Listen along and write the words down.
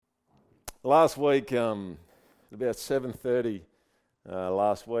Last week, about 7:30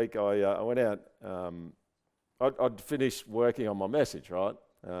 last week, I went out. I'd finished working on my message, right,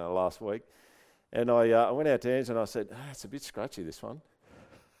 last week. And I went out to Ange and I said, it's a bit scratchy, this one.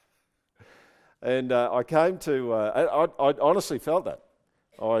 And I came to, I honestly felt that.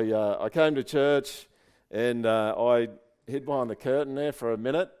 I came to church and I hid behind the curtain there for a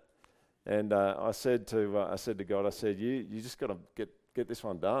minute. And I said to God, I said, you just got to get this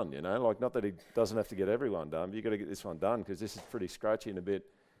one done, you know, like not that he doesn't have to get everyone done, but you got to get this one done because this is pretty scratchy and it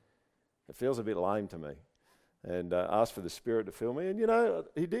feels a bit lame to me. And asked for the Spirit to fill me, and you know,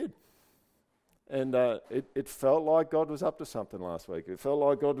 he did. And it felt like God was up to something last week. It felt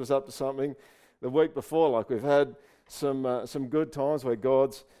like God was up to something the week before. Like we've had some good times where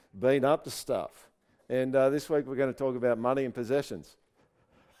God's been up to stuff. And this week we're going to talk about money and possessions.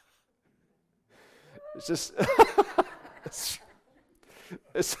 It's just,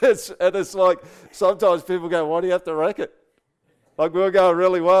 it's like sometimes people go, why do you have to wreck it? Like we're going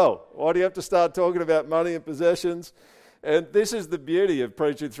really well. Why do you have to start talking about money and possessions? And this is the beauty of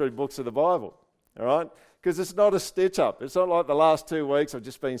preaching through books of the Bible, all right? Because it's not a stitch up. It's not like the last 2 weeks I've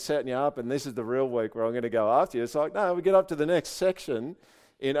just been setting you up and this is the real week where I'm going to go after you. It's like, no, we get up to the next section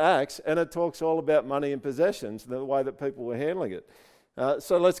in Acts and it talks all about money and possessions and the way that people were handling it.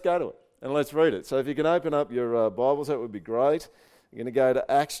 So let's go to it and let's read it. So if you can open up your Bibles, that would be great. You're going to go to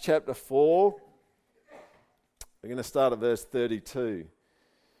Acts chapter 4. We're going to start at verse 32.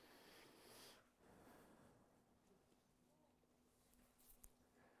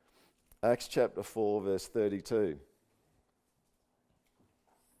 Acts chapter 4, verse 32.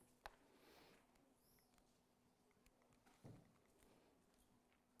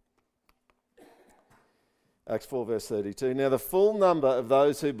 Acts 4, verse 32. Now the full number of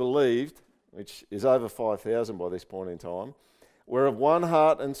those who believed, which is over 5,000 by this point in time, were of one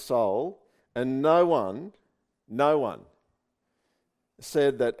heart and soul, and no one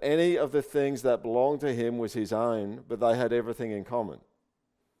said that any of the things that belonged to him was his own, but they had everything in common.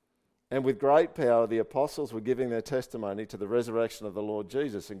 And with great power the apostles were giving their testimony to the resurrection of the Lord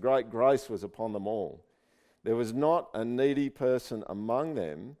Jesus, and great grace was upon them all. There was not a needy person among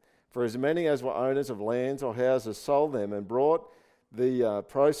them, for as many as were owners of lands or houses sold them and brought the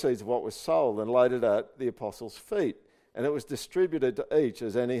proceeds of what was sold and laid it at the apostles' feet. And it was distributed to each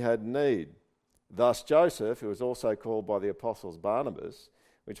as any had need. Thus Joseph, who was also called by the apostles Barnabas,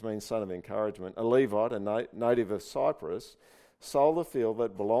 which means son of encouragement, a Levite, a native of Cyprus, sold the field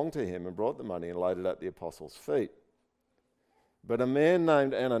that belonged to him and brought the money and laid it at the apostles' feet. But a man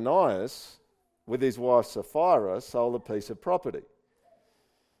named Ananias, with his wife Sapphira, sold a piece of property.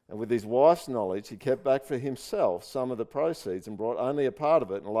 And with his wife's knowledge, he kept back for himself some of the proceeds and brought only a part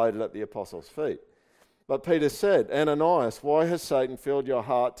of it and laid it at the apostles' feet. But Peter said, Ananias, why has Satan filled your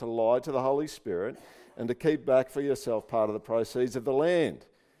heart to lie to the Holy Spirit and to keep back for yourself part of the proceeds of the land?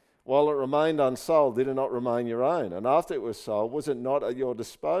 While it remained unsold, did it not remain your own? And after it was sold, was it not at your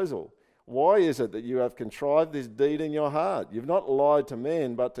disposal? Why is it that you have contrived this deed in your heart? You've not lied to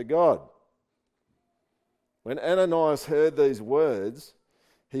men, but to God. When Ananias heard these words,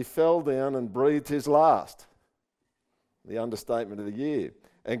 he fell down and breathed his last, the understatement of the year.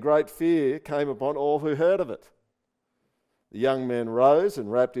 And great fear came upon all who heard of it. The young man rose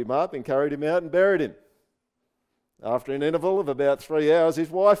and wrapped him up and carried him out and buried him. After an interval of about 3 hours,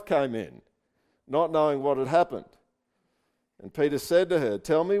 his wife came in, not knowing what had happened. And Peter said to her,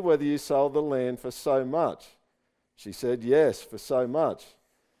 tell me whether you sold the land for so much. She said, yes, for so much.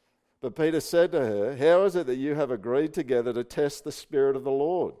 But Peter said to her, how is it that you have agreed together to test the Spirit of the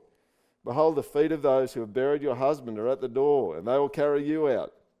Lord? Behold, the feet of those who have buried your husband are at the door, and they will carry you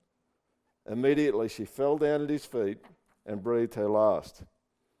out. Immediately she fell down at his feet and breathed her last.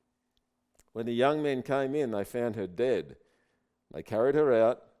 When the young men came in, they found her dead. They carried her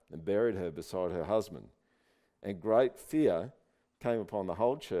out and buried her beside her husband. And great fear came upon the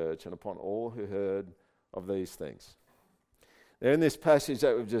whole church and upon all who heard of these things. Now, in this passage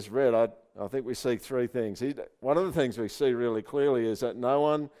that we've just read, I think we see three things. One of the things we see really clearly is that no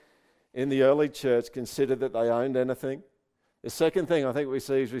one in the early church considered that they owned anything. The second thing I think we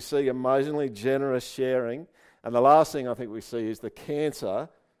see amazingly generous sharing. And the last thing I think we see is the cancer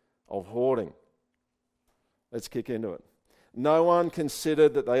of hoarding. Let's kick into it. No one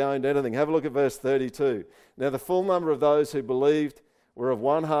considered that they owned anything. Have a look at verse 32. Now the full number of those who believed were of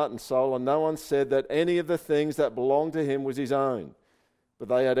one heart and soul, and no one said that any of the things that belonged to him was his own, but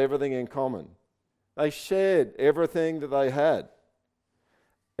they had everything in common. They shared everything that they had.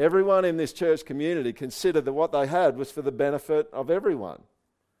 Everyone in this church community considered that what they had was for the benefit of everyone.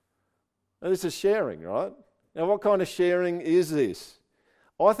 And this is sharing, right? Now, what kind of sharing is this?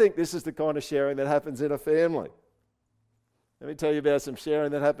 I think this is the kind of sharing that happens in a family. Let me tell you about some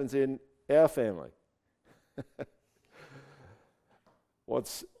sharing that happens in our family.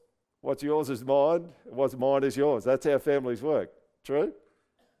 What's yours is mine, what's mine is yours. That's how families work. True?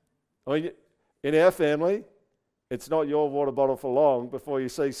 I mean, in our family, it's not your water bottle for long before you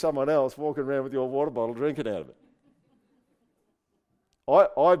see someone else walking around with your water bottle drinking out of it.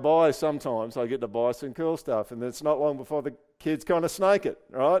 I buy sometimes, I get to buy some cool stuff, and it's not long before the kids kind of snake it,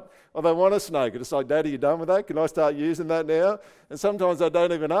 right? Or they want to snake it. It's like, Daddy, you done with that? Can I start using that now? And sometimes they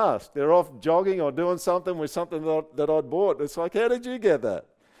don't even ask. They're off jogging or doing something with something that I'd bought. It's like, how did you get that?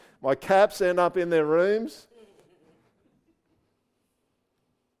 My caps end up in their rooms.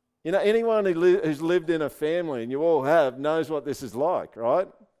 You know, anyone who's lived in a family, and you all have, knows what this is like, right?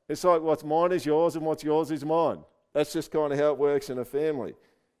 It's like what's mine is yours and what's yours is mine. That's just kind of how it works in a family.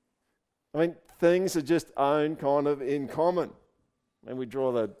 I mean, things are just owned kind of in common. And we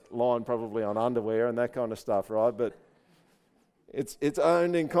draw the line probably on underwear and that kind of stuff, right? But it's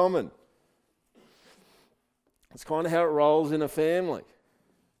owned in common. It's kind of how it rolls in a family.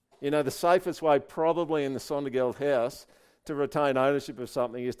 You know, the safest way probably in the Sondergeld house to retain ownership of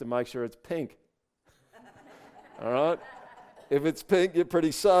something is to make sure it's pink. All right? If it's pink, you're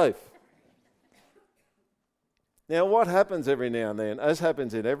pretty safe. Now, what happens every now and then, as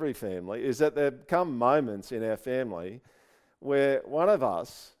happens in every family, is that there come moments in our family where one of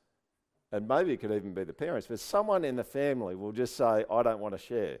us, and maybe it could even be the parents, but someone in the family will just say, I don't want to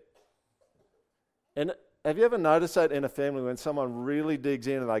share. And have you ever noticed that in a family when someone really digs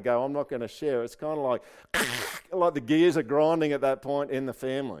in and they go, I'm not going to share? It's kind of like the gears are grinding at that point in the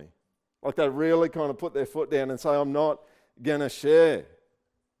family. Like they really kind of put their foot down and say, I'm not going to share.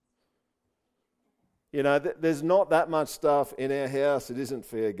 You know, there's not that much stuff in our house that isn't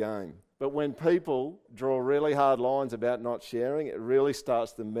fair game. But when people draw really hard lines about not sharing, it really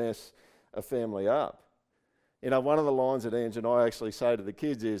starts to mess a family up. You know, one of the lines that Ange and I actually say to the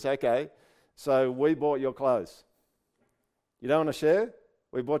kids is, okay, so we bought your clothes. You don't want to share?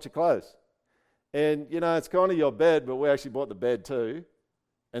 We bought your clothes. And, you know, it's kind of your bed, but we actually bought the bed too.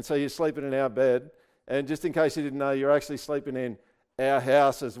 And so you're sleeping in our bed. And just in case you didn't know, you're actually sleeping in our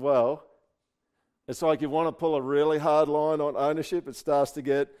house as well. It's like you want to pull a really hard line on ownership, it starts to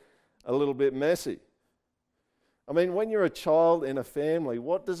get a little bit messy. I mean, when you're a child in a family,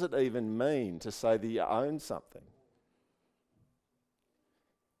 what does it even mean to say that you own something?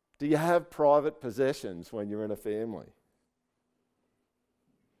 Do you have private possessions when you're in a family?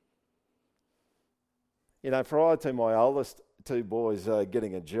 You know, prior to my oldest two boys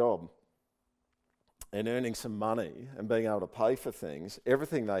getting a job and earning some money and being able to pay for things,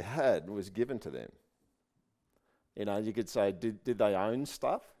 everything they had was given to them. You know, you could say, did they own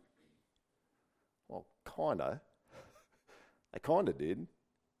stuff? Well, kind of. They kind of did.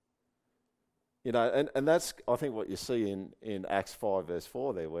 You know, and that's, I think, what you see in Acts 5 verse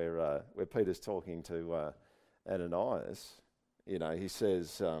 4 there, where Peter's talking to Ananias. You know, he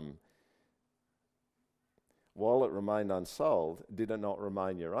says, while it remained unsold, did it not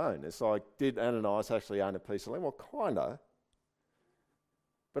remain your own? It's like, did Ananias actually own a piece of land? Well, kind of.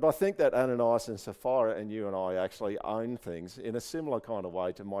 But I think that Ananias and Sapphira and you and I actually own things in a similar kind of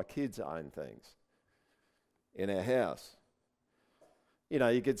way to my kids own things in our house. You know,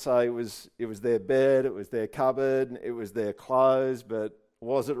 you could say it was their bed, it was their cupboard, it was their clothes, but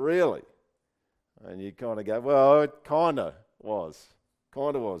was it really? And you kind of go, well, it kind of was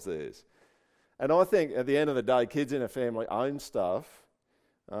theirs. And I think at the end of the day, kids in a family own stuff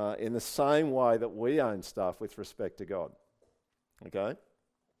in the same way that we own stuff with respect to God. Okay?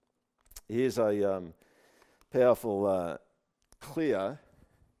 Here's a powerful, clear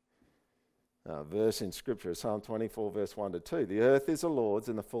verse in Scripture, Psalm 24, verse 1 to 2. The earth is the Lord's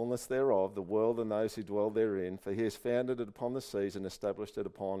and the fullness thereof, the world and those who dwell therein, for he has founded it upon the seas and established it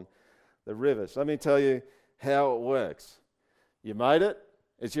upon the rivers. Let me tell you how it works. You made it,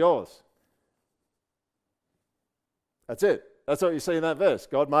 it's yours. That's it. That's what you see in that verse.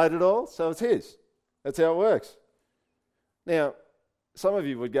 God made it all, so it's his. That's how it works. Now, some of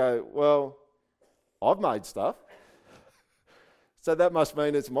you would go, well, I've made stuff, so that must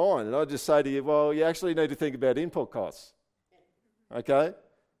mean it's mine. And I'd just say to you, well, you actually need to think about input costs. Okay?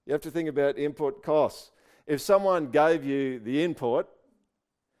 You have to think about input costs. If someone gave you the input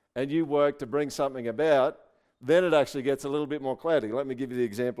and you worked to bring something about, then it actually gets a little bit more cloudy. Let me give you the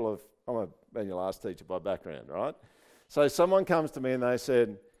example of, I'm a manual arts teacher by background, right? So someone comes to me and they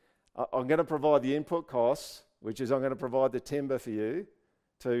said, I'm going to provide the input costs, which is I'm going to provide the timber for you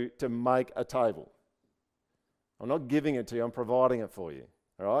to make a table. I'm not giving it to you, I'm providing it for you,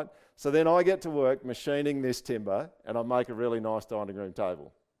 all right? So then I get to work machining this timber and I make a really nice dining room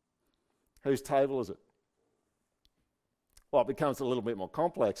table. Whose table is it? Well, it becomes a little bit more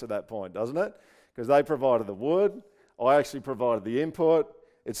complex at that point, doesn't it? Because they provided the wood, I actually provided the input.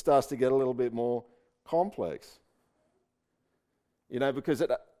 It starts to get a little bit more complex. Because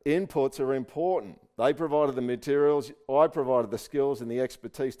inputs are important. They provided the materials, I provided the skills and the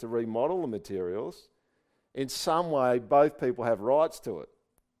expertise to remodel the materials. In some way, both people have rights to it.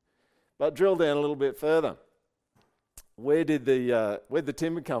 But drill down a little bit further. Where'd the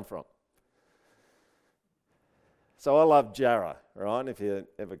timber come from? So I love jarrah, right? If you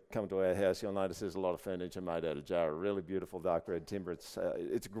ever come to our house, you'll notice there's a lot of furniture made out of jarrah. Really beautiful dark red timber.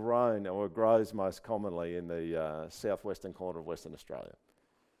 It's grown, or it grows most commonly in the southwestern corner of Western Australia.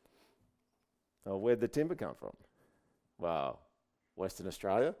 Where'd the timber come from? Well, Western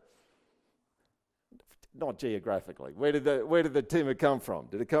Australia? Not geographically. Where did the timber come from?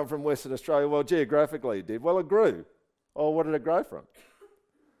 Did it come from Western Australia? Well, geographically it did. Well, it grew. Oh, what did it grow from?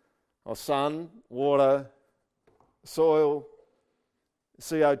 Oh, sun, water, soil,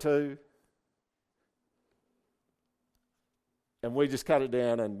 CO2. And we just cut it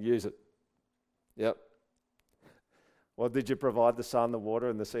down and use it. Yep. Well, did you provide the sun, the water,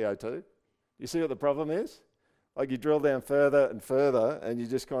 and the CO2? You see what the problem is? Like, you drill down further and further, and you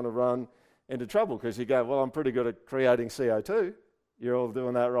just kind of run into trouble because you go, well, I'm pretty good at creating CO2. You're all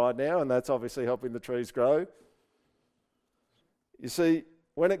doing that right now, and that's obviously helping the trees grow. You see,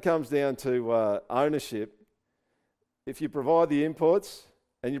 when it comes down to ownership, if you provide the inputs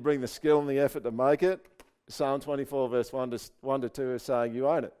and you bring the skill and the effort to make it, Psalm 24 verse 1 to 2 is saying you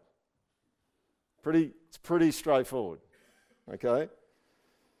own it. It's pretty straightforward, okay?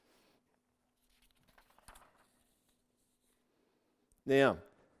 Now,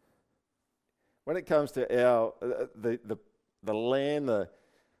 when it comes to the land,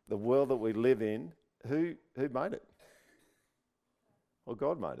 the world that we live in, who made it? Well,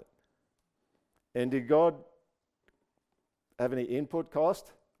 God made it. And did God have any input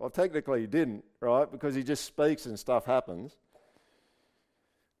cost? Well, technically he didn't, right? Because he just speaks and stuff happens.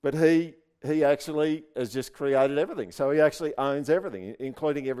 But he actually has just created everything. So he actually owns everything,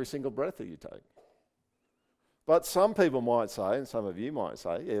 including every single breath that you take. But some people might say, and some of you might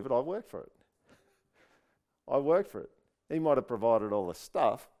say, yeah, but I worked for it. I worked for it. He might have provided all the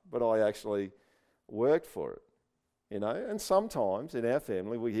stuff, but I actually worked for it. And sometimes in our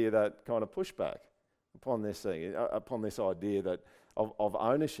family we hear that kind of pushback upon this thing, upon this idea that of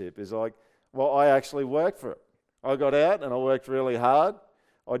ownership is like, well, I actually worked for it. I got out and I worked really hard.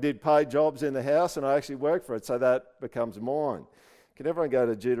 I did paid jobs in the house and I actually worked for it, so that becomes mine. Can everyone go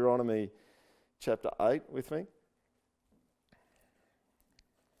to Deuteronomy chapter 8 with me?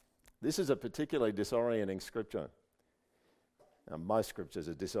 This is a particularly disorienting scripture. Now, most scriptures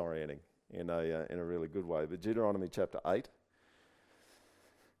are disorienting in a really good way, but Deuteronomy chapter 8.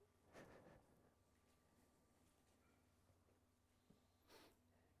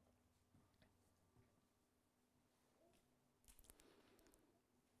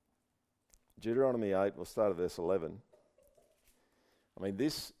 Deuteronomy 8, we'll start at verse 11. I mean,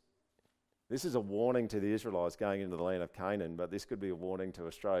 this is a warning to the Israelites going into the land of Canaan, but this could be a warning to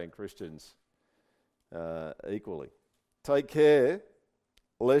Australian Christians equally. Take care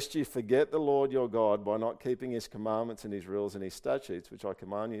lest you forget the Lord your God by not keeping his commandments and his rules and his statutes, which I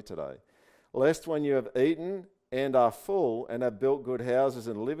command you today. Lest when you have eaten and are full and have built good houses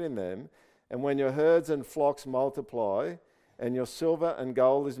and live in them, and when your herds and flocks multiply, and your silver and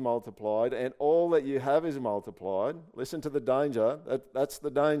gold is multiplied, and all that you have is multiplied, listen to the danger, that's the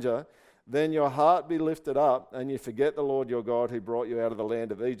danger, then your heart be lifted up, and you forget the Lord your God who brought you out of the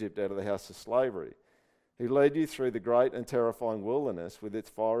land of Egypt, out of the house of slavery. He led you through the great and terrifying wilderness with its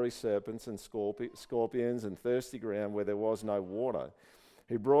fiery serpents and scorpions and thirsty ground where there was no water.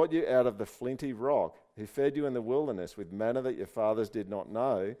 He brought you out of the flinty rock. He fed you in the wilderness with manna that your fathers did not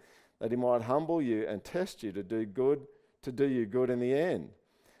know, that he might humble you and test you to do you good in the end.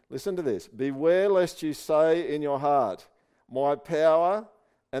 Listen to this. Beware lest you say in your heart, my power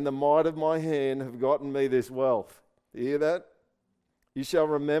and the might of my hand have gotten me this wealth. You hear that? You shall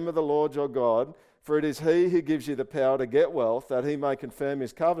remember the Lord your God, for it is he who gives you the power to get wealth, that he may confirm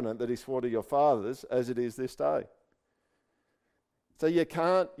his covenant that he swore to your fathers, as it is this day. So you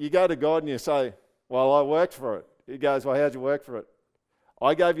go to God and you say, well, I worked for it. He goes, well, how'd you work for it?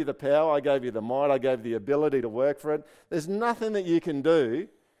 I gave you the power, I gave you the might, I gave you the ability to work for it. There's nothing that you can do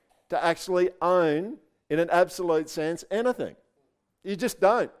to actually own, in an absolute sense, anything. You just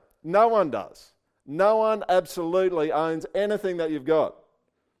don't. No one does. No one absolutely owns anything that you've got.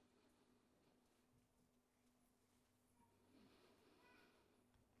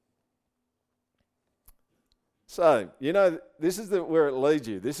 So, this is where it leads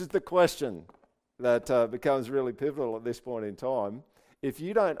you. This is the question that becomes really pivotal at this point in time. If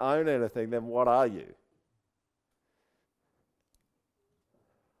you don't own anything, then what are you?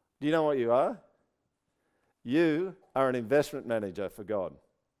 Do you know what you are? You are an investment manager for God.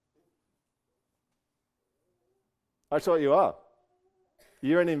 That's what you are.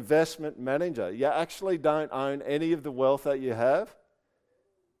 You're an investment manager. You actually don't own any of the wealth that you have.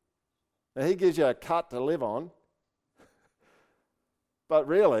 Now, he gives you a cut to live on. But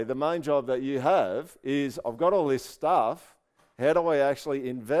really, the main job that you have is, I've got all this stuff. How do I actually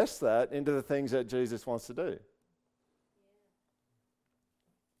invest that into the things that Jesus wants to do?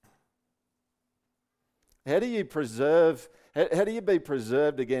 How do you be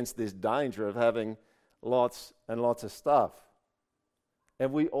preserved against this danger of having lots and lots of stuff?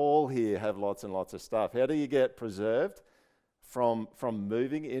 And we all here have lots and lots of stuff. How do you get preserved from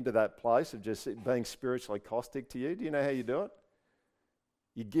moving into that place of just being spiritually caustic to you? Do you know how you do it?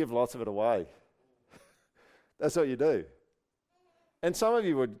 You give lots of it away. That's what you do. And some of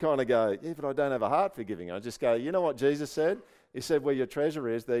you would kind of go, yeah, but I don't have a heart for giving. I just go, you know what Jesus said? He said, where your treasure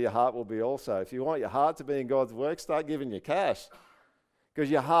is, there your heart will be also. If you want your heart to be in God's work, start giving your cash, because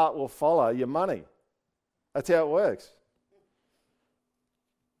your heart will follow your money. That's how it works.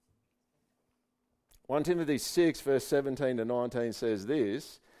 1 Timothy 6, verse 17 to 19 says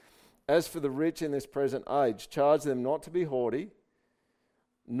this, as for the rich in this present age, charge them not to be haughty,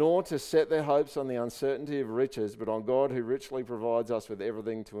 nor to set their hopes on the uncertainty of riches, but on God who richly provides us with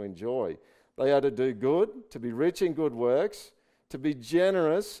everything to enjoy. They are to do good, to be rich in good works, to be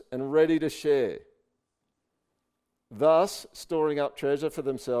generous and ready to share, thus storing up treasure for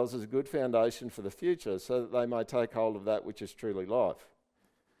themselves as a good foundation for the future, so that they may take hold of that which is truly life.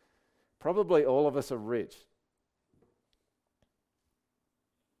 Probably all of us are rich.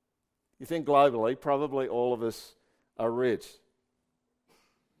 You think globally, probably all of us are rich.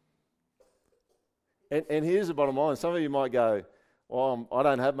 And here's the bottom line. Some of you might go, well, I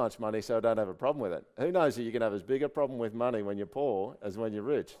don't have much money, so I don't have a problem with it. Who knows that you can have as big a problem with money when you're poor as when you're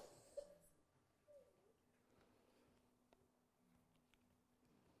rich?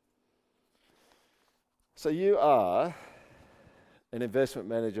 So you are an investment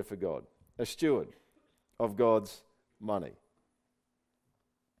manager for God, a steward of God's money.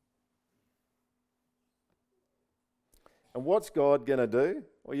 And what's God going to do?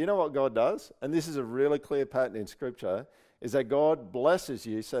 Well, you know what God does? And this is a really clear pattern in Scripture, is that God blesses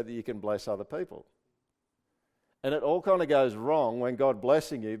you so that you can bless other people. And it all kind of goes wrong when God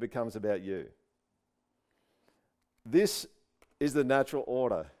blessing you becomes about you. This is the natural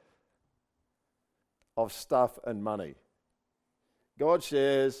order of stuff and money. God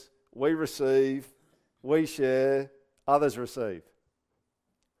shares, we receive, we share, others receive.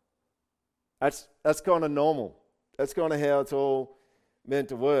 That's kind of normal. That's kind of how it's all meant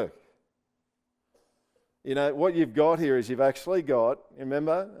to work. You know, what you've got here is you've actually got,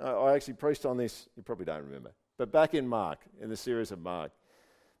 remember, I actually preached on this, you probably don't remember, but back in Mark, in the series of Mark,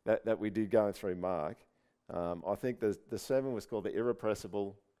 that we did going through Mark, I think the sermon was called The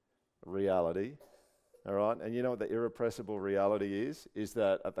Irrepressible Reality, all right? And you know what the irrepressible reality is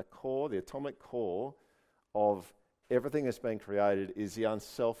that at the core, the atomic core of everything that's been created is the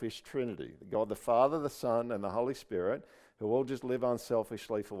unselfish Trinity. God the Father, the Son, and the Holy Spirit, who all just live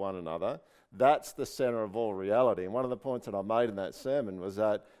unselfishly for one another. That's the center of all reality. And one of the points that I made in that sermon was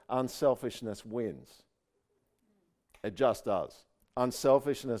that unselfishness wins. It just does.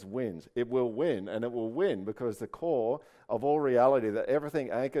 Unselfishness wins. It will win, and it will win because the core of all reality that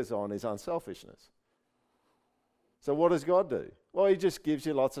everything anchors on is unselfishness. So what does God do? Well, he just gives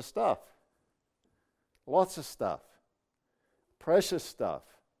you lots of stuff. Lots of stuff. Precious stuff,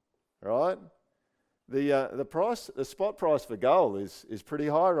 right? The spot price for gold is pretty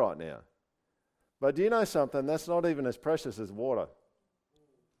high right now. But do you know something? That's not even as precious as water.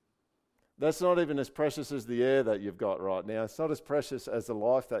 That's not even as precious as the air that you've got right now. It's not as precious as the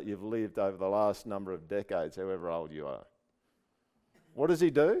life that you've lived over the last number of decades, however old you are. What does he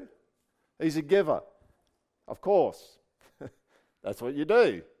do? He's a giver. Of course. That's what you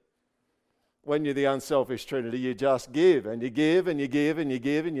do. When you're the unselfish Trinity, you just give, and you give, and you give, and you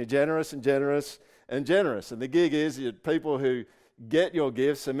give, and you're generous and generous and generous. And the gig is people who get your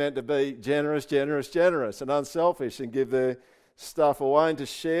gifts are meant to be generous, generous, generous, and unselfish, and give their stuff away and to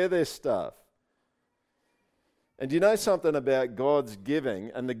share their stuff. And do you know something about God's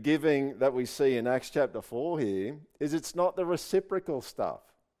giving, and the giving that we see in Acts chapter 4 here, is it's not the reciprocal stuff,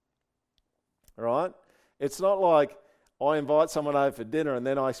 right? It's not like I invite someone over for dinner and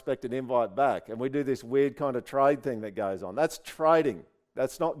then I expect an invite back, and we do this weird kind of trade thing that goes on. That's trading.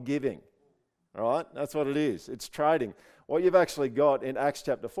 That's not giving. All right? That's what it is. It's trading. What you've actually got in Acts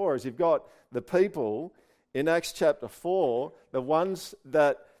chapter 4 is you've got the people in Acts chapter 4, the ones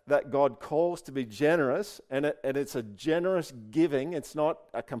that God calls to be generous, and it's a generous giving. It's not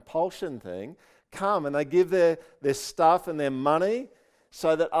a compulsion thing. Come and they give their stuff and their money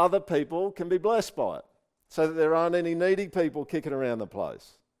so that other people can be blessed by it, so that there aren't any needy people kicking around the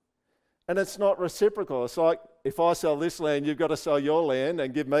place. And it's not reciprocal. It's like, if I sell this land, you've got to sell your land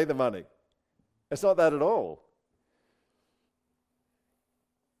and give me the money. It's not that at all.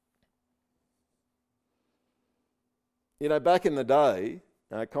 You know, back in the day,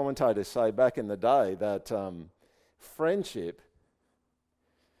 commentators say back in the day that friendship,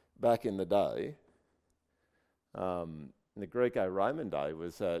 back in the day, in the Greco-Roman day,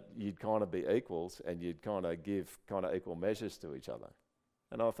 was that you'd kind of be equals and you'd kind of give kind of equal measures to each other.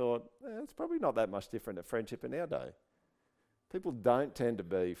 And I thought, it's probably not that much different to friendship in our day. People don't tend to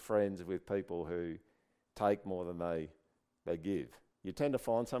be friends with people who take more than they give. You tend to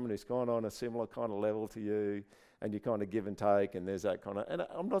find someone who's kind of on a similar kind of level to you, and you kind of give and take, and there's that kind of... And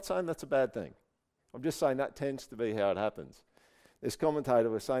I'm not saying that's a bad thing. I'm just saying that tends to be how it happens. This commentator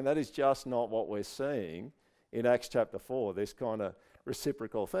was saying that is just not what we're seeing in Acts chapter 4, this kind of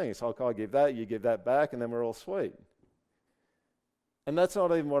reciprocal thing. It's like, I give that, you give that back, and then we're all sweet. And that's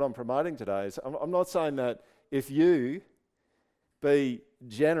not even what I'm promoting today. I'm not saying that if you be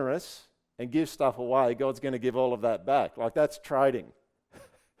generous and give stuff away, God's going to give all of that back. Like, that's trading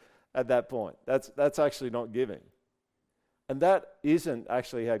at that point. That's actually not giving. And that isn't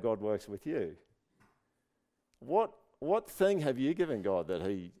actually how God works with you. What thing have you given God that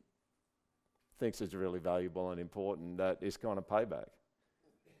he thinks is really valuable and important that is kind of payback?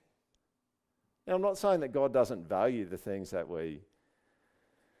 Now, I'm not saying that God doesn't value the things that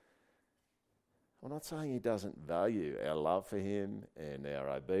I'm not saying he doesn't value our love for him and our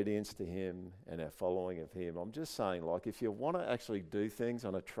obedience to him and our following of him. I'm just saying, like, if you want to actually do things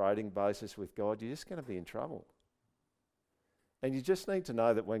on a trading basis with God, you're just going to be in trouble. And you just need to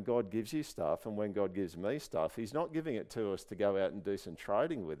know that when God gives you stuff and when God gives me stuff, he's not giving it to us to go out and do some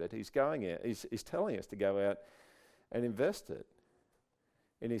trading with it. He's going out, he's telling us to go out and invest it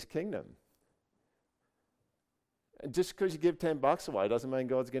in his kingdom. And just because you give $10 away doesn't mean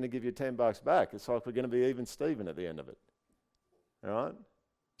God's going to give you $10 back. It's like we're going to be even Steven at the end of it. All right?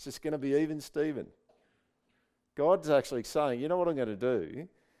 It's just going to be even Steven. God's actually saying, you know what I'm going to do?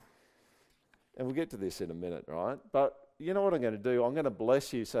 And we'll get to this in a minute, right? But you know what I'm going to do? I'm going to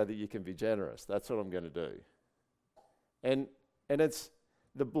bless you so that you can be generous. That's what I'm going to do. And it's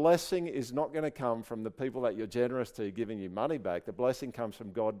the blessing is not going to come from the people that you're generous to giving you money back. The blessing comes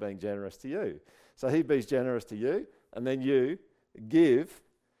from God being generous to you. So he be generous to you, and then you give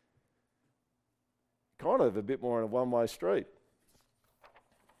kind of a bit more in a one-way street.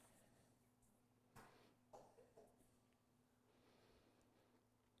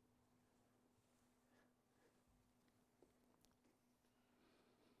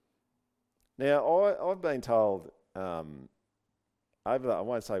 Now, I've been told I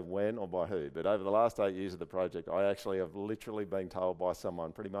won't say when or by who, but over the last 8 years of the project, I actually have literally been told by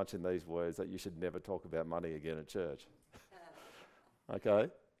someone pretty much in these words that you should never talk about money again at church. Okay?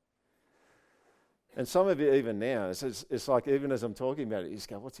 And some of you even now, it's like even as I'm talking about it, you just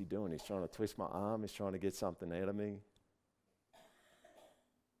go, what's he doing? He's trying to twist my arm. He's trying to get something out of me.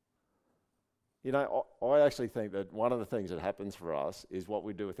 You know, I actually think that one of the things that happens for us is what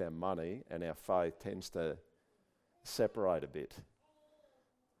we do with our money and our faith tends to separate a bit.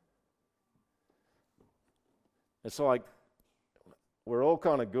 It's like we're all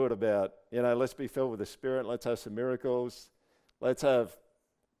kind of good about, you know, let's be filled with the Spirit, let's have some miracles, let's have ...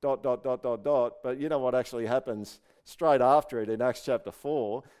 But you know what actually happens straight after it in Acts chapter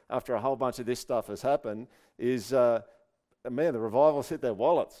 4, after a whole bunch of this stuff has happened, is, man, the revival's hit their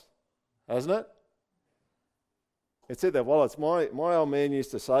wallets, hasn't it? It's hit their wallets. My old man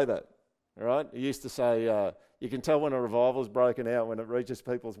used to say that, all right? He used to say, you can tell when a revival's broken out when it reaches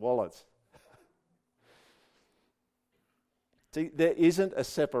people's wallets. See, there isn't a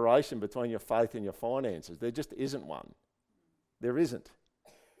separation between your faith and your finances. There just isn't one. There isn't.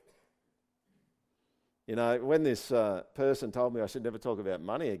 You know, when this person told me I should never talk about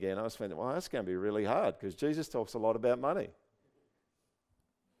money again, I was thinking, well, that's going to be really hard because Jesus talks a lot about money.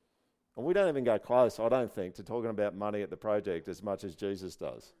 And we don't even go close, I don't think, to talking about money at the project as much as Jesus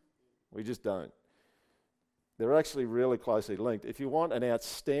does. We just don't. They're actually really closely linked. If you want an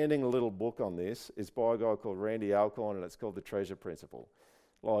outstanding little book on this, it's by a guy called Randy Alcorn, and it's called The Treasure Principle.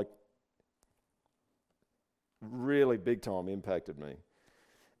 Like, really big time impacted me.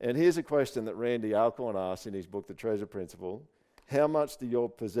 And here's a question that Randy Alcorn asked in his book, The Treasure Principle. how much do your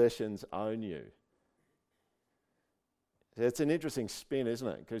possessions own you? It's an interesting spin, isn't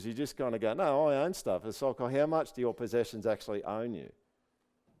it? Because you just kind of go, no, I own stuff. It's like, how much do your possessions actually own you?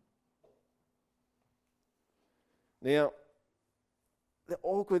 Now, the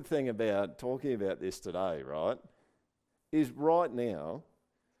awkward thing about talking about this today, right, is right now,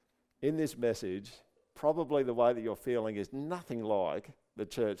 in this message, probably the way that you're feeling is nothing like the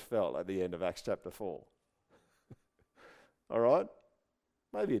church felt at the end of Acts chapter 4. All right?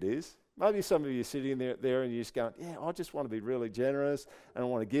 Maybe it is. Maybe some of you are sitting there and you're just going, yeah, I just want to be really generous and I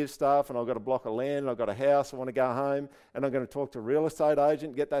want to give stuff and I've got a block of land and I've got a house, I want to go home and I'm going to talk to a real estate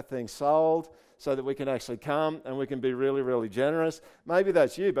agent, get that thing sold so that we can actually come and we can be really, really generous. Maybe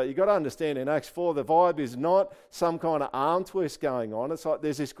that's you, but you've got to understand in Acts 4, the vibe is not some kind of arm twist going on. It's like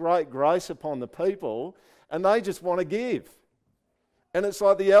there's this great grace upon the people and they just want to give. And it's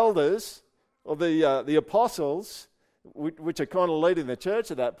like the elders or the apostles, which are kind of leading the church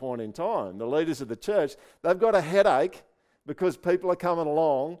at that point in time, the leaders of the church, they've got a headache because people are coming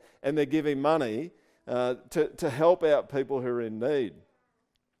along and they're giving money to help out people who are in need.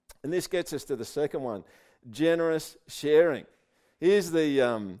 And this gets us to the second one, generous sharing. Here's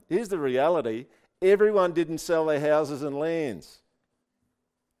the reality. Everyone didn't sell their houses and lands.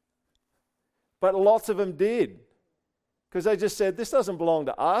 But lots of them did. Because they just said, this doesn't belong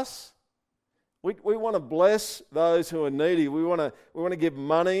to us. We want to bless those who are needy. We want to give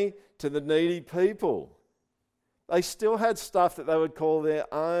money to the needy people. They still had stuff that they would call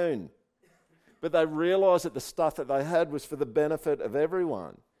their own. But they realised that the stuff that they had was for the benefit of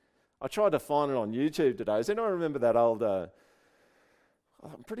everyone. I tried to find it on YouTube today. Does anyone remember that old, I'm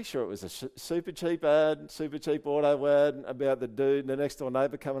pretty sure it was a super cheap auto ad about the dude, the next door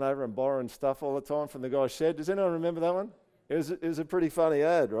neighbour coming over and borrowing stuff all the time from the guy's shed. Does anyone remember that one? It was a pretty funny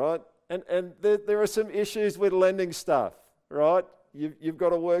ad, right? And there are some issues with lending stuff, right? You've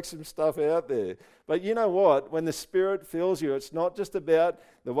got to work some stuff out there. But you know what? When the Spirit fills you, it's not just about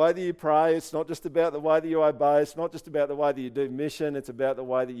the way that you pray. It's not just about the way that you obey. It's not just about the way that you do mission. It's about the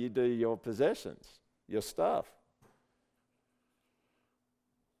way that you do your possessions, your stuff.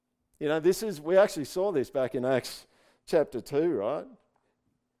 You know, we actually saw this back in Acts chapter 2, right?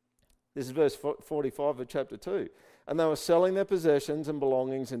 This is verse 45 of chapter 2. And they were selling their possessions and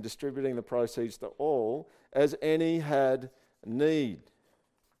belongings and distributing the proceeds to all as any had need.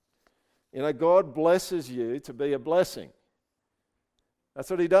 You know, God blesses you to be a blessing. That's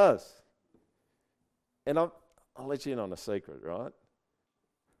what he does. And I'll let you in on a secret, right?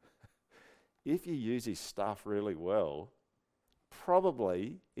 If you use his stuff really well,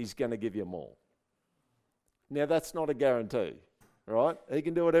 probably he's going to give you more. Now, that's not a guarantee, right? He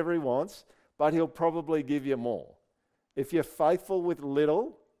can do whatever he wants, but he'll probably give you more. If you're faithful with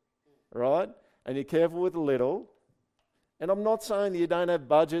little, right, and you're careful with little, and I'm not saying that you don't have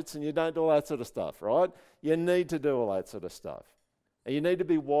budgets and you don't do all that sort of stuff, right? You need to do all that sort of stuff. And you need to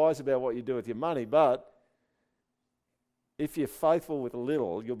be wise about what you do with your money, but if you're faithful with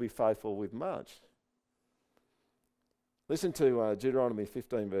little, you'll be faithful with much. Listen to Deuteronomy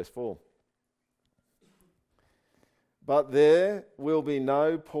 15, verse 4. But there will be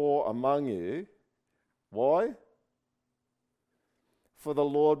no poor among you. Why? For the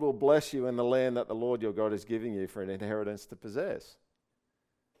Lord will bless you in the land that the Lord your God is giving you for an inheritance to possess.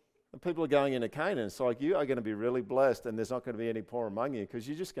 And people are going into Canaan. It's like you are going to be really blessed and there's not going to be any poor among you because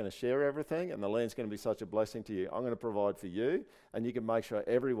you're just going to share everything and the land's going to be such a blessing to you. I'm going to provide for you and you can make sure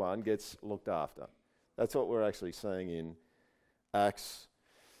everyone gets looked after. That's what we're actually seeing in Acts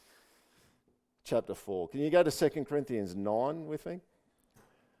chapter 4. Can you go to 2 Corinthians 9 with me?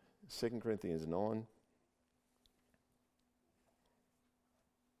 2 Corinthians 9.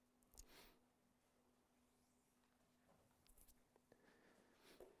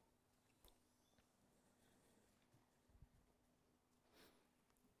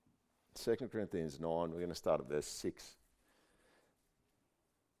 Second Corinthians 9, we're going to start at verse 6.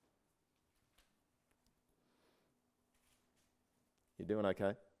 You doing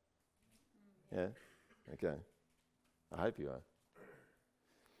okay? Yeah? Okay. I hope you are.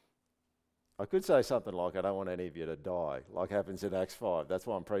 I could say something like, I don't want any of you to die, like happens in Acts 5. That's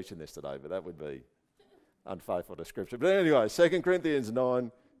why I'm preaching this today, but that would be unfaithful to Scripture. But anyway, 2 Corinthians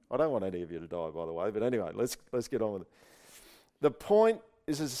 9, I don't want any of you to die, by the way, but anyway, let's get on with it. The point,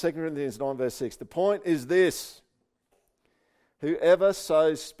 this is 2 Corinthians 9, verse 6. The point is this: whoever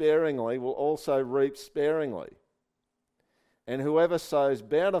sows sparingly will also reap sparingly, and whoever sows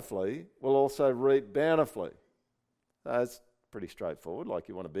bountifully will also reap bountifully. That's pretty straightforward. Like,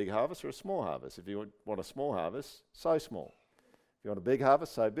 you want a big harvest or a small harvest? If you want a small harvest, sow small. If you want a big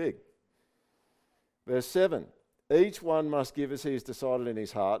harvest, sow big. Verse 7. Each one must give as he has decided in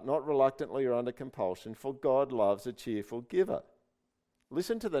his heart, not reluctantly or under compulsion, for God loves a cheerful giver.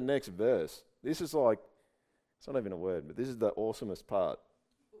 Listen to the next verse. This is like, it's not even a word, but this is the awesomest part.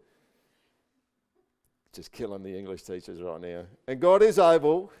 Just killing the English teachers right now. And God is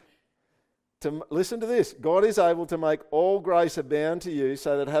able to, listen to this, God is able to make all grace abound to you,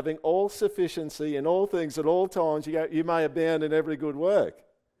 so that having all sufficiency in all things at all times, you may abound in every good work.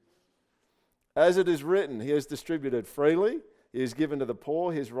 As it is written, he has distributed freely, he has given to the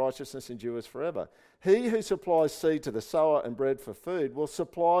poor, his righteousness endures forever. He who supplies seed to the sower and bread for food will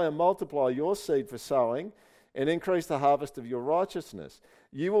supply and multiply your seed for sowing and increase the harvest of your righteousness.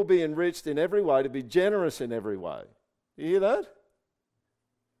 You will be enriched in every way, to be generous in every way. You hear that?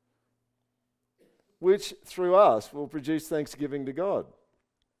 Which through us will produce thanksgiving to God.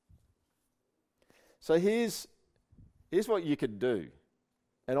 So here's what you could do.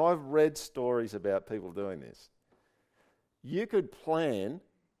 And I've read stories about people doing this. You could plan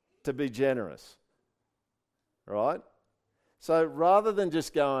to be generous, right? So rather than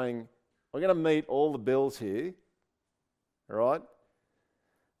just going, we're going to meet all the bills here, right?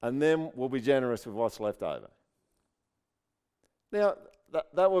 And then we'll be generous with what's left over. Now,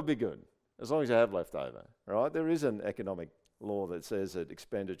 that would be good, as long as you have left over, right? There is an economic law that says that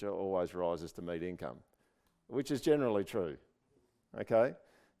expenditure always rises to meet income, which is generally true, okay?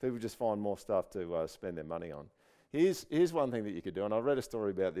 People just find more stuff to spend their money on. Here's one thing that you could do, and I read a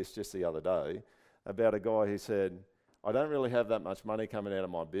story about this just the other day, about a guy who said, I don't really have that much money coming out of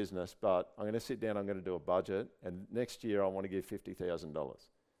my business, but I'm going to sit down, I'm going to do a budget, and next year I want to give $50,000. All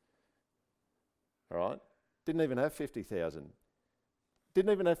right? Didn't even have $50,000.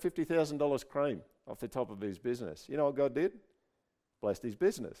 Didn't even have $50,000 cream off the top of his business. You know what God did? Blessed his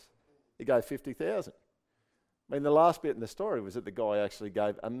business. He gave $50,000. I mean, the last bit in the story was that the guy actually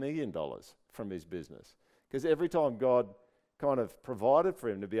gave $1 million from his business. Because every time God kind of provided for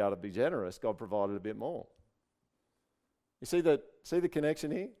him to be able to be generous, God provided a bit more. You see the connection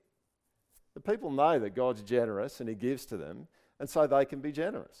here? The people know that God's generous and he gives to them, and so they can be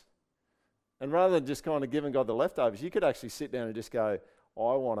generous. And rather than just kind of giving God the leftovers, you could actually sit down and just go,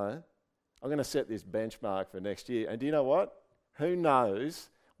 I'm going to set this benchmark for next year. And do you know what? Who knows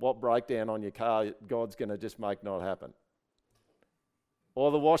what breakdown on your car God's going to just make not happen? Or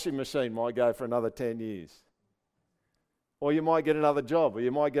the washing machine might go for another 10 years. Or you might get another job, or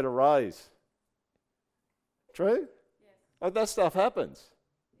you might get a raise. True? Like that stuff happens.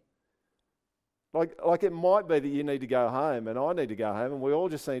 Like it might be that you need to go home and I need to go home and we all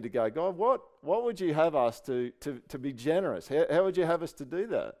just need to go, God, what would you have us to be generous? How would you have us to do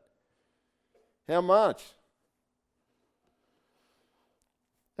that? How much?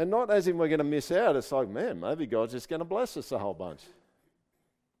 And not as in we're going to miss out. It's like, man, maybe God's just going to bless us a whole bunch.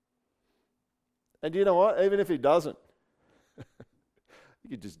 And you know what? Even if he doesn't, you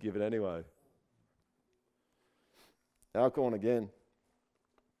could just give it anyway. Alcorn again.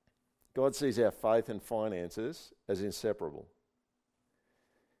 God sees our faith and finances as inseparable.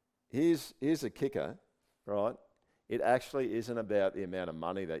 Here's a kicker, right? It actually isn't about the amount of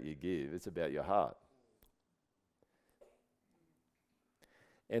money that you give. It's about your heart.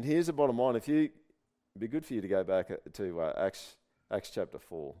 And here's the bottom line. It'd be good for you to go back to Acts chapter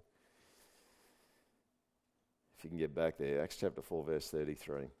 4. If you can get back there. Acts chapter 4, verse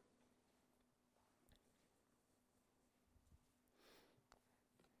 33.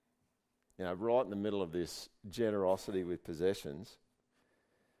 You know, right in the middle of this generosity with possessions,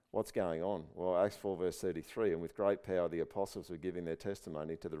 what's going on? Well, Acts 4 verse 33, and with great power the apostles were giving their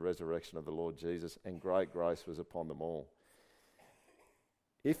testimony to the resurrection of the Lord Jesus, and great grace was upon them all.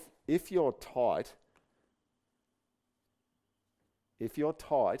 If you're tight,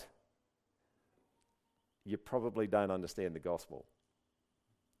 you probably don't understand the gospel.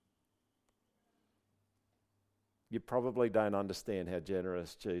 You probably don't understand how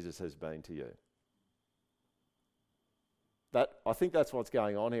generous Jesus has been to you. I think that's what's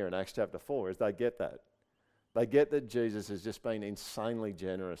going on here in Acts chapter 4, is they get that. They get that Jesus has just been insanely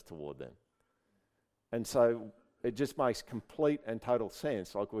generous toward them. And so it just makes complete and total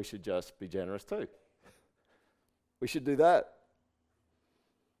sense, like we should just be generous too. We should do that.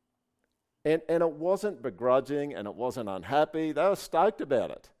 And it wasn't begrudging and it wasn't unhappy. They were stoked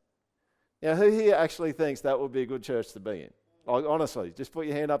about it. Now, who here actually thinks that would be a good church to be in? Like, honestly, just put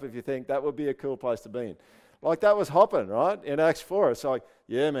your hand up if you think that would be a cool place to be in. Like, that was hopping, right? In Acts 4, it's like,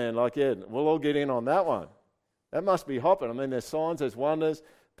 yeah, man, we'll all get in on that one. That must be hopping. I mean, there's signs, there's wonders,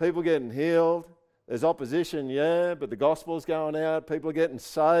 people getting healed, there's opposition, yeah, but the gospel's going out, people are getting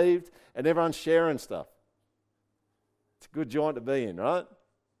saved, and everyone's sharing stuff. It's a good joint to be in, right?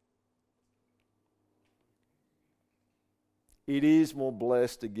 It is more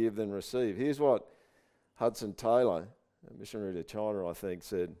blessed to give than receive. Here's what Hudson Taylor, a missionary to China, I think,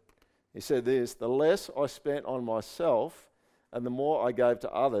 said. He said this: the less I spent on myself and the more I gave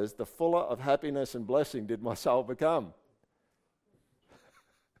to others, the fuller of happiness and blessing did my soul become.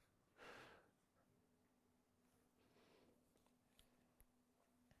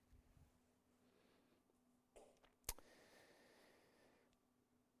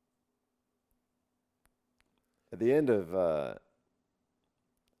 At the end of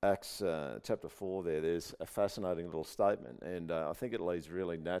Acts chapter 4 there's a fascinating little statement, and I think it leads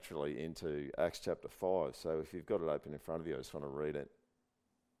really naturally into Acts chapter 5. So if you've got it open in front of you, I just want to read it.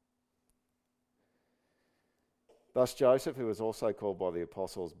 Thus Joseph, who was also called by the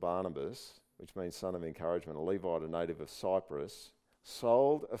apostles Barnabas, which means son of encouragement, a Levite, a native of Cyprus,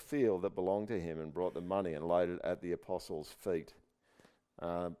 sold a field that belonged to him and brought the money and laid it at the apostles' feet.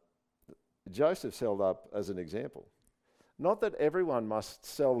 Joseph's held up as an example. Not that everyone must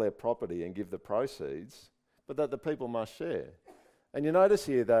sell their property and give the proceeds, but that the people must share. And you notice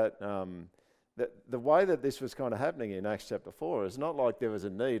here that, that the way that this was kind of happening in Acts chapter 4 is not like there was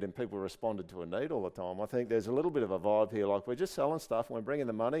a need and people responded to a need all the time. I think there's a little bit of a vibe here, like we're just selling stuff and we're bringing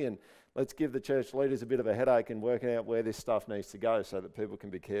the money, and let's give the church leaders a bit of a headache in working out where this stuff needs to go so that people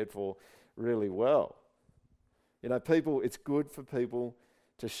can be cared for really well. You know, it's good for people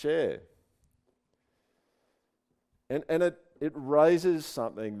to share. And it raises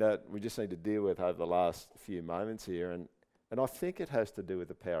something that we just need to deal with over the last few moments here, and I think it has to do with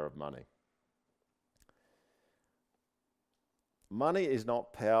the power of money. Money is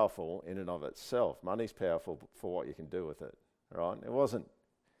not powerful in and of itself. Money's powerful for what you can do with it, right?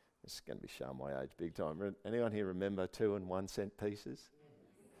 This is going to be showing my age big time. Anyone here remember 2 and 1 cent pieces?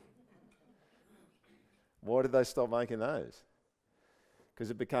 Why did they stop making those? Because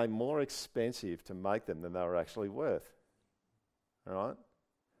it became more expensive to make them than they were actually worth. All right?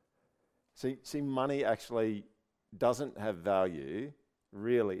 See, money actually doesn't have value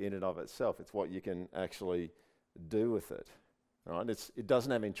really in and of itself. It's what you can actually do with it. All right? It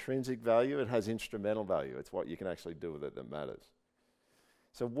doesn't have intrinsic value. It has instrumental value. It's what you can actually do with it that matters.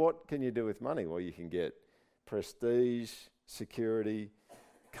 So what can you do with money? Well, you can get prestige, security,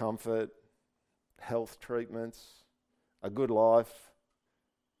 comfort, health treatments, a good life,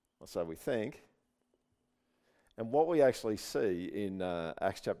 or so we think. And what we actually see in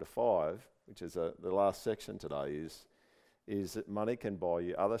Acts chapter 5, which is the last section today, is that money can buy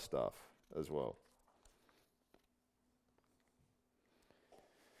you other stuff as well.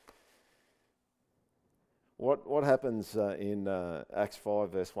 What happens in Acts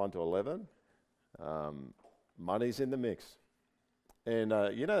 5 verse 1 to 11? Money's in the mix. And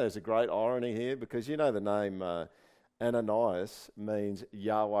there's a great irony here, because the name Ananias means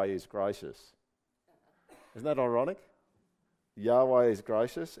Yahweh is gracious. Isn't that ironic? Yahweh is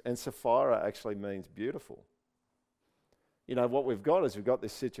gracious, and Sapphira actually means beautiful. What we've got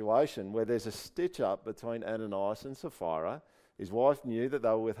this situation where there's a stitch up between Ananias and Sapphira. His wife knew that they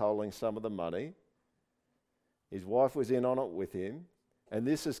were withholding some of the money. His wife was in on it with him. And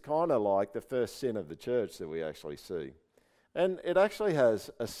this is kind of like the first sin of the church that we actually see. And it actually has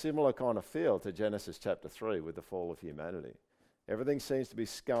a similar kind of feel to Genesis chapter 3 with the fall of humanity. Everything seems to be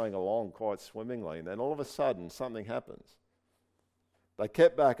going along quite swimmingly, and then all of a sudden something happens. They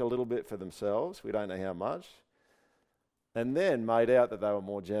kept back a little bit for themselves, we don't know how much, and then made out that they were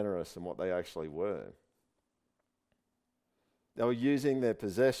more generous than what they actually were. They were using their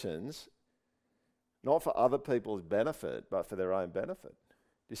possessions not for other people's benefit, but for their own benefit.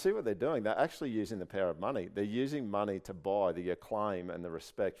 Do you see what they're doing? They're actually using the power of money. They're using money to buy the acclaim and the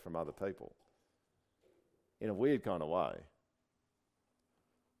respect from other people in a weird kind of way.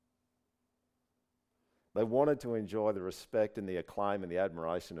 They wanted to enjoy the respect and the acclaim and the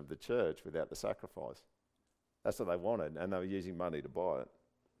admiration of the church without the sacrifice. That's what they wanted, and they were using money to buy it.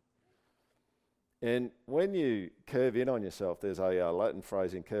 And when you curve in on yourself, there's a Latin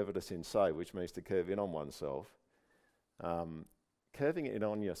phrase, incurvatus in se, which means to curve in on oneself. Curving in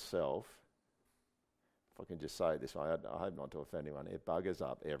on yourself, if I can just say it this way, I hope not to offend anyone, it buggers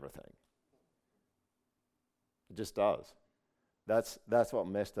up everything. It just does. That's what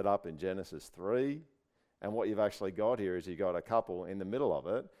messed it up in Genesis 3. And what you've actually got here is you've got a couple in the middle of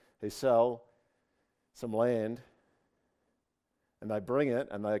it who sell some land, and they bring it,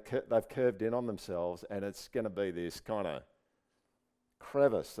 and they've curved in on themselves, and it's going to be this kind of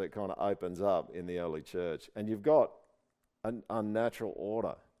crevice that kind of opens up in the early church. And you've got an unnatural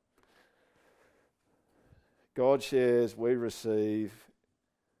order. God shares, we receive,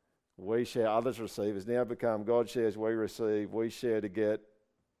 we share, others receive. It's now become God shares, we receive, we share to get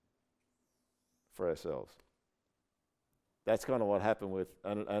for ourselves. That's kind of what happened with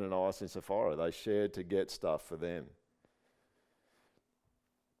Ananias and Sapphira. They shared to get stuff for them.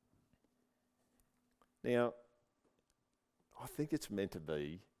 Now, I think it's meant to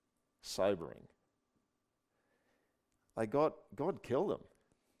be sobering. God killed them.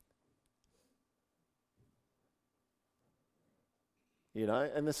 You know,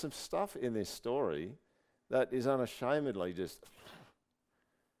 and there's some stuff in this story that is unashamedly just,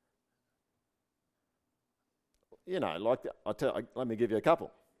 you know, like let me give you a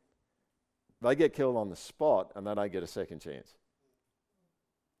couple. They get killed on the spot and they don't get a second chance.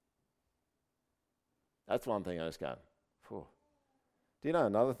 That's one thing I just go, phew. Do you know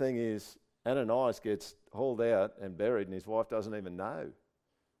another thing is Ananias gets hauled out and buried and his wife doesn't even know.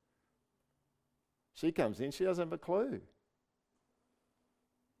 She comes in, she doesn't have a clue.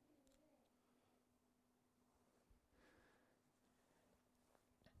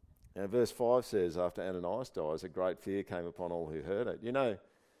 Now, verse 5 says, after Ananias dies, a great fear came upon all who heard it. You know,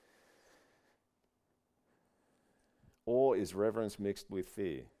 awe is reverence mixed with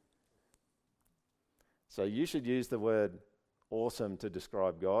fear. So you should use the word awesome to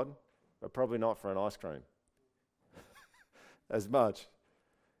describe God, but probably not for an ice cream as much.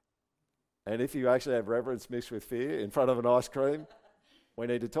 And if you actually have reverence mixed with fear in front of an ice cream, we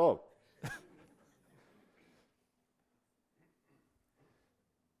need to talk.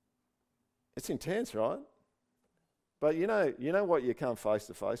 It's intense, right? But you know what you come face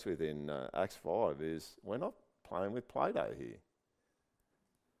to face with in Acts 5 is we're not playing with Play-Doh here.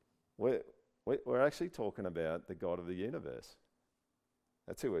 We're actually talking about the God of the universe.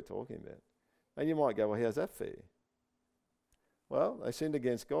 That's who we're talking about. And you might go, well, how's that fair? Well, they sinned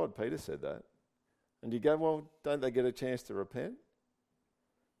against God. Peter said that. And you go, well, don't they get a chance to repent?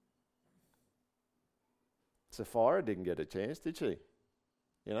 Sapphira didn't get a chance, did she?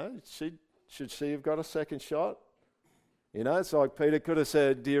 You know, should she have got a second shot? You know, it's like Peter could have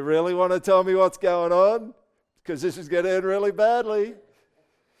said, do you really want to tell me what's going on? Because this is going to end really badly.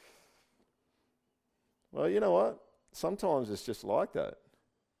 Well, you know what? Sometimes it's just like that.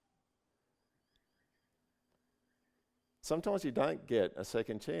 Sometimes you don't get a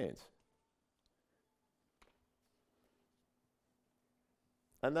second chance.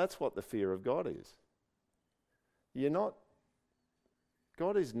 And that's what the fear of God is.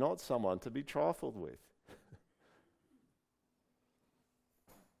 God is not someone to be trifled with.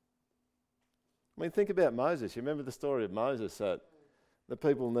 I mean, think about Moses. You remember the story of Moses, that the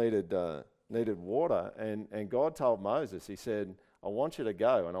people needed water, and God told Moses, he said, I want you to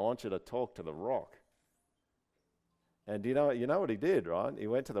go and I want you to talk to the rock. And you know what he did, right? He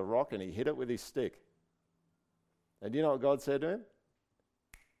went to the rock and he hit it with his stick. And do you know what God said to him?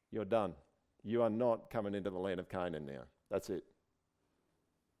 You're done. You are not coming into the land of Canaan now. That's it.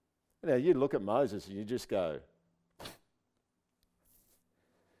 Now, you look at Moses and you just go,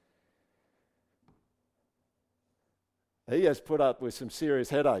 he has put up with some serious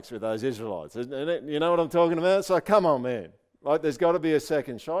headaches with those Israelites. And you know what I'm talking about? So come on, man. Like, there's got to be a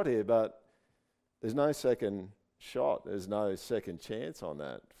second shot here, but there's no second shot. There's no second chance on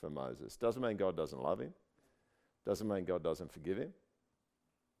that for Moses. Doesn't mean God doesn't love him. Doesn't mean God doesn't forgive him.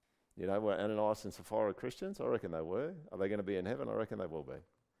 You know, were Ananias and Sapphira Christians? I reckon they were. Are they going to be in heaven? I reckon they will be.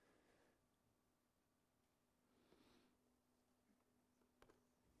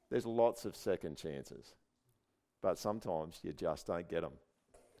 There's lots of second chances, but sometimes you just don't get them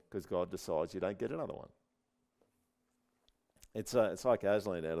because God decides you don't get another one. It's like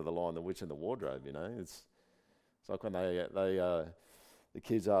Aslan out of The Lion, the Witch, and the Wardrobe. You know, it's like when the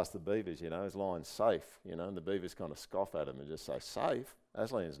kids ask the beavers, you know, is Lion safe? You know, and the beavers kind of scoff at him and just say, safe?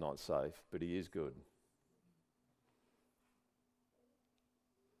 Aslan's not safe, but he is good.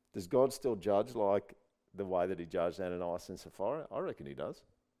 Does God still judge like the way that he judged Ananias and Sapphira? I reckon he does.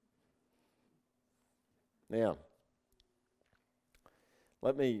 Now,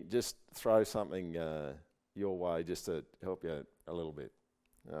 let me just throw something your way just to help you a little bit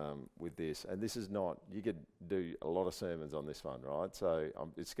with this. And this is not, you could do a lot of sermons on this one, right? So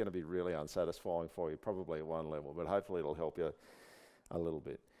it's going to be really unsatisfying for you, probably at one level, but hopefully it'll help you a little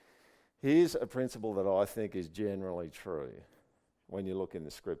bit. Here's a principle that I think is generally true when you look in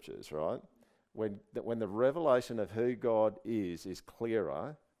the scriptures, right? When the revelation of who God is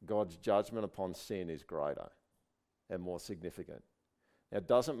clearer, God's judgment upon sin is greater and more significant. Now, it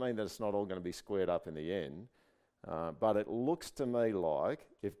doesn't mean that it's not all going to be squared up in the end, but it looks to me like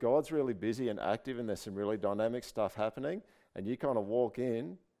if God's really busy and active and there's some really dynamic stuff happening, and you kind of walk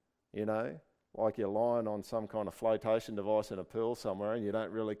in, you know, like you're lying on some kind of flotation device in a pool somewhere and you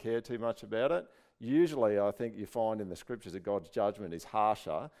don't really care too much about it, usually I think you find in the scriptures that God's judgment is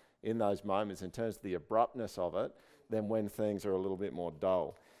harsher in those moments in terms of the abruptness of it than when things are a little bit more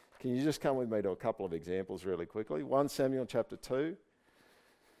dull. Can you just come with me to a couple of examples really quickly? 1 Samuel chapter 2.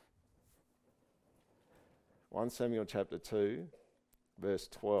 1 Samuel chapter 2, verse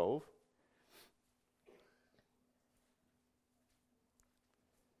 12.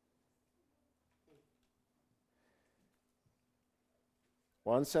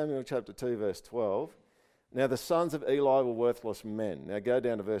 One Samuel chapter 2, verse 12. Now the sons of Eli were worthless men. Now go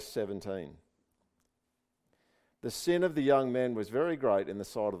down to verse 17. The sin of the young men was very great in the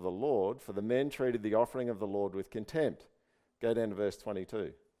sight of the Lord, for the men treated the offering of the Lord with contempt. Go down to verse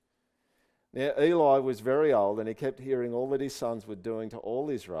 22. Now Eli was very old, and he kept hearing all that his sons were doing to all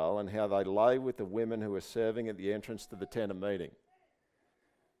Israel, and how they lay with the women who were serving at the entrance to the tent of meeting.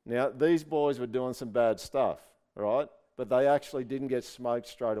 Now these boys were doing some bad stuff, right? But they actually didn't get smoked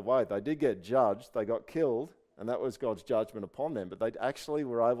straight away. They did get judged, they got killed, and that was God's judgment upon them. But they actually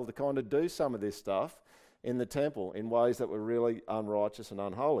were able to kind of do some of this stuff in the temple in ways that were really unrighteous and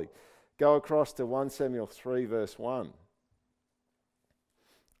unholy. Go across to 1 Samuel 3, verse 1.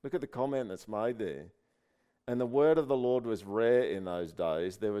 Look at the comment that's made there. And the word of the Lord was rare in those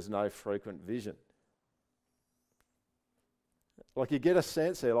days. There was no frequent vision. Like, you get a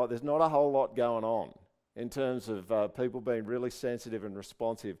sense there, like there's not a whole lot going on in terms of people being really sensitive and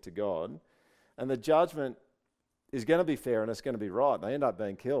responsive to God. And the judgment is going to be fair and it's going to be right. They end up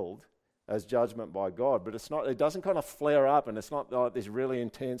being killed as judgment by God. But it doesn't kind of flare up, and it's not like this really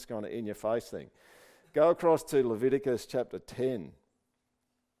intense kind of in-your-face thing. Go across to Leviticus chapter 10.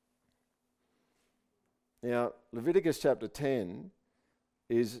 Now, Leviticus chapter 10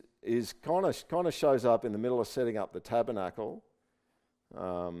 is kind of shows up in the middle of setting up the tabernacle.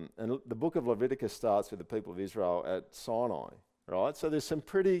 And the book of Leviticus starts with the people of Israel at Sinai, right? So there's some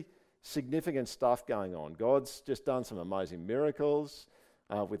pretty significant stuff going on. God's just done some amazing miracles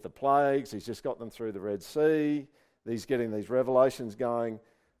with the plagues. He's just got them through the Red Sea. He's getting these revelations going,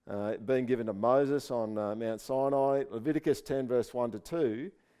 being given to Moses on Mount Sinai. Leviticus 10, verse 1 to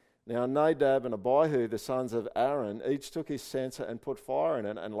 2. Now Nadab and Abihu, the sons of Aaron, each took his censer and put fire in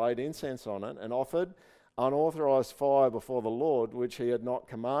it and laid incense on it and offered unauthorized fire before the Lord, which he had not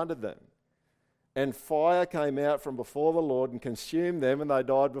commanded them. And fire came out from before the Lord and consumed them, and they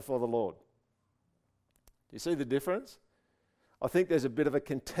died before the Lord. Do you see the difference? I think there's a bit of a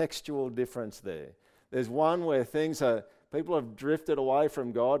contextual difference there. There's one where people have drifted away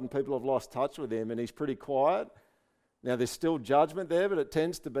from God and people have lost touch with him, and he's pretty quiet. Now there's still judgment there, but it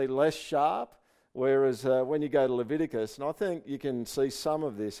tends to be less sharp. Whereas when you go to Leviticus, and I think you can see some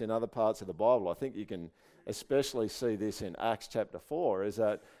of this in other parts of the Bible, I think you can especially see this in Acts chapter 4, is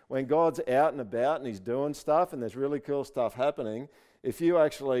that when God's out and about and he's doing stuff and there's really cool stuff happening, if you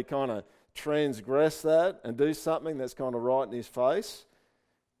actually kind of transgress that and do something that's kind of right in his face,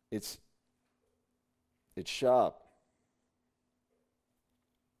 it's sharp.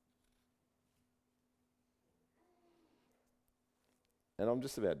 And I'm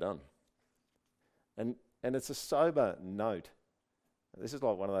just about done. And it's a sober note. This is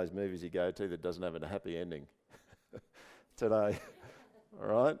like one of those movies you go to that doesn't have a happy ending today, all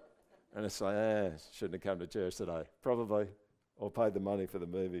right? And it's like, shouldn't have come to church today, probably, or paid the money for the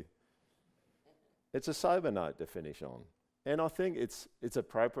movie. It's a sober note to finish on. And I think it's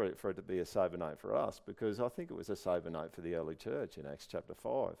appropriate for it to be a sober note for us, because I think it was a sober note for the early church in Acts chapter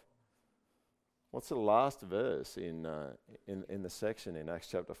 5. What's the last verse in the section in Acts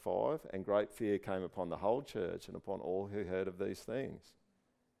chapter 5? And great fear came upon the whole church and upon all who heard of these things.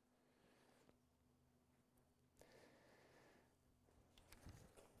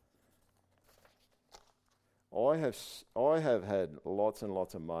 I have had lots and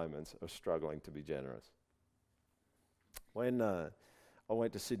lots of moments of struggling to be generous. When I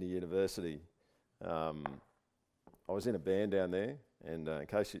went to Sydney University, I was in a band down there, and in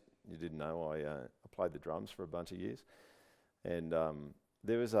case you didn't know, I played the drums for a bunch of years. And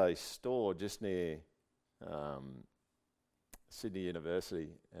there was a store just near Sydney University,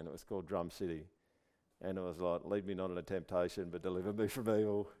 and it was called Drum City. And it was like, lead me not into temptation, but deliver me from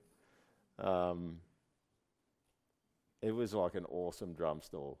evil. It was like an awesome drum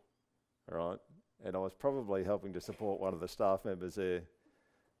store, all right? And I was probably helping to support one of the staff members there.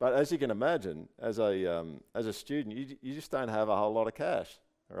 But as you can imagine, as a student, you just don't have a whole lot of cash,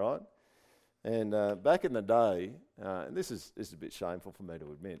 all right? And back in the day, and this is a bit shameful for me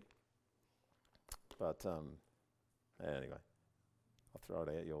to admit, but anyway, I'll throw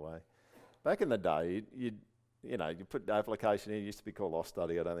it out your way. Back in the day, you put the application in. It used to be called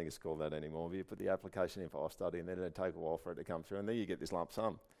Austudy. I don't think it's called that anymore. But you put the application in for Austudy, and then it'd take a while for it to come through, and then you get this lump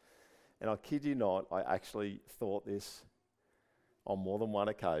sum. And I kid you not, I actually thought this on more than one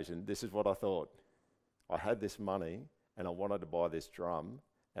occasion. This is what I thought. I had this money and I wanted to buy this drum,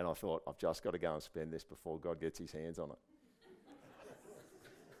 and I thought, I've just got to go and spend this before God gets his hands on it.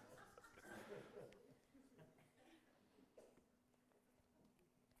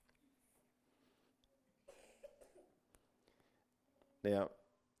 Now,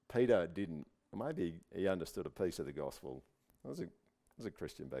 Peter didn't. Maybe he understood a piece of the gospel. I was a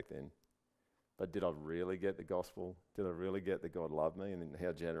Christian back then. But did I really get the gospel? Did I really get that God loved me and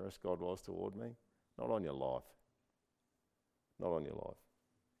how generous God was toward me? Not on your life. Not on your life.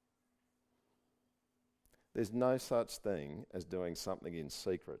 There's no such thing as doing something in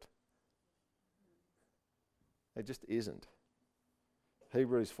secret. It just isn't.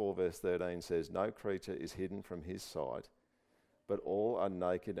 Hebrews 4 verse 13 says, no creature is hidden from his sight, but all are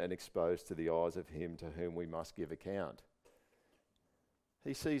naked and exposed to the eyes of him to whom we must give account.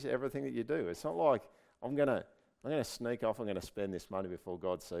 He sees everything that you do. It's not like, I'm going to sneak off, I'm going to spend this money before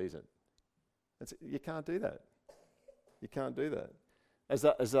God sees it. You can't do that. You can't do that.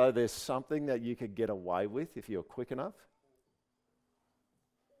 As though there's something that you could get away with if you're quick enough.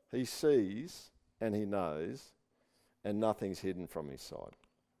 He sees and he knows, and nothing's hidden from his sight.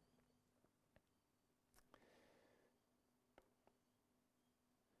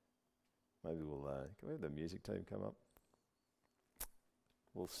 Maybe can we have the music team come up?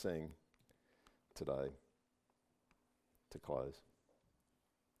 We'll sing today to close.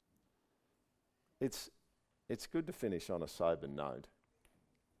 It's good to finish on a sober note.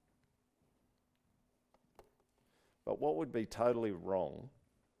 But what would be totally wrong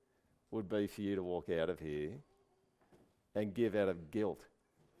would be for you to walk out of here and give out of guilt.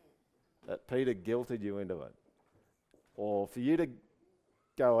 That Peter guilted you into it. Or for you to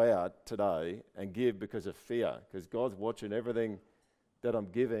go out today and give because of fear, because God's watching everything that I'm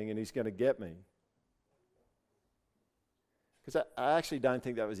giving and he's going to get me. Because I actually don't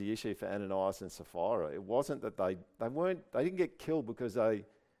think that was the issue for Ananias and Sapphira. It wasn't that they didn't get killed because they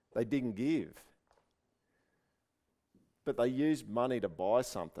didn't give. But they used money to buy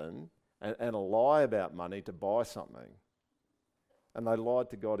something and a lie about money to buy something. And they lied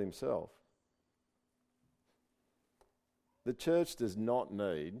to God himself. The church does not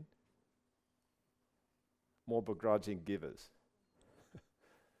need more begrudging givers.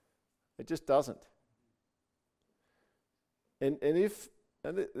 It just doesn't. And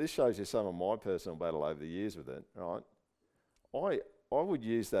this shows you some of my personal battle over the years with it, right? I would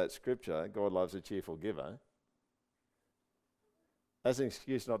use that scripture, God loves a cheerful giver, as an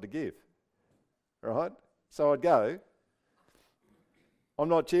excuse not to give, right? So I'd go, I'm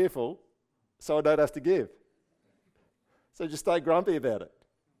not cheerful, so I don't have to give. So just stay grumpy about it.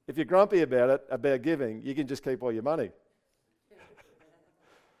 If you're grumpy about giving, you can just keep all your money.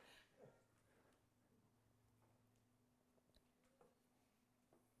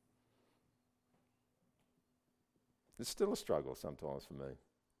 It's still a struggle sometimes for me.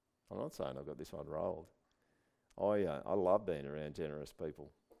 I'm not saying I've got this one rolled. I love being around generous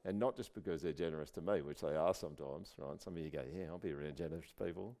people. And not just because they're generous to me, which they are sometimes, right? Some of you go, yeah, I'll be around generous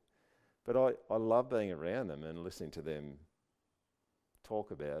people. But I love being around them and listening to them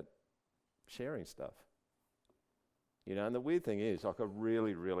talk about sharing stuff. You know, and the weird thing is, like a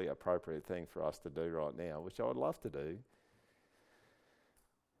really, really appropriate thing for us to do right now, which I would love to do,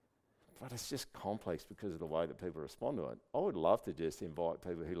 but it's just complex because of the way that people respond to it. I would love to just invite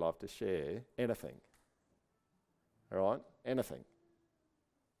people who love to share anything. All right? Anything.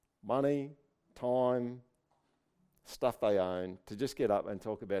 Money, time, stuff they own, to just get up and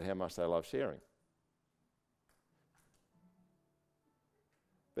talk about how much they love sharing.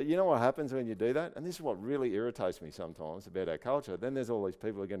 But you know what happens when you do that? And this is what really irritates me sometimes about our culture. Then there's all these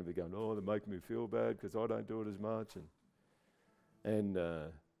people who are going to be going, oh, they're making me feel bad because I don't do it as much. And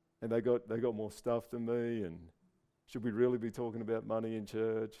they got more stuff than me, and should we really be talking about money in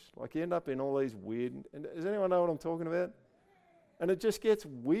church? Like you end up in all these weird, and does anyone know what I'm talking about? And it just gets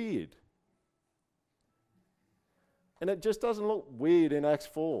weird. And it just doesn't look weird in Acts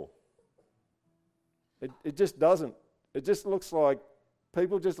 4. It just doesn't. It just looks like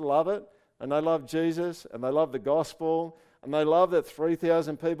people just love it, and they love Jesus, and they love the gospel, and they love that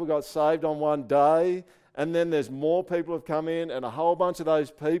 3,000 people got saved on one day, and then there's more people have come in, and a whole bunch of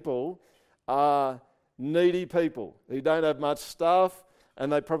those people are needy people who don't have much stuff,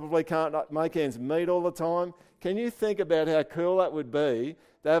 and they probably can't make ends meet all the time. Can you think about how cool that would be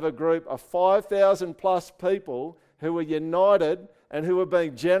to have a group of 5,000 plus people who are united and who are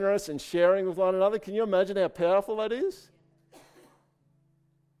being generous and sharing with one another? Can you imagine how powerful that is?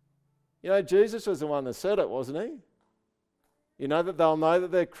 You know, Jesus was the one that said it, wasn't he? You know that they'll know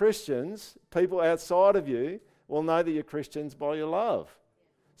that they're Christians. People outside of you will know that you're Christians by your love.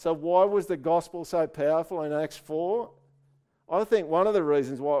 So why was the gospel so powerful in Acts 4? I think one of the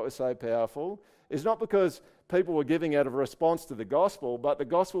reasons why it was so powerful is not because people were giving out of response to the gospel, but the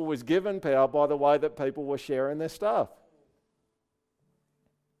gospel was given power by the way that people were sharing their stuff.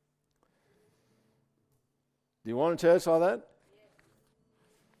 Do you want a church like that?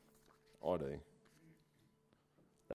 I do.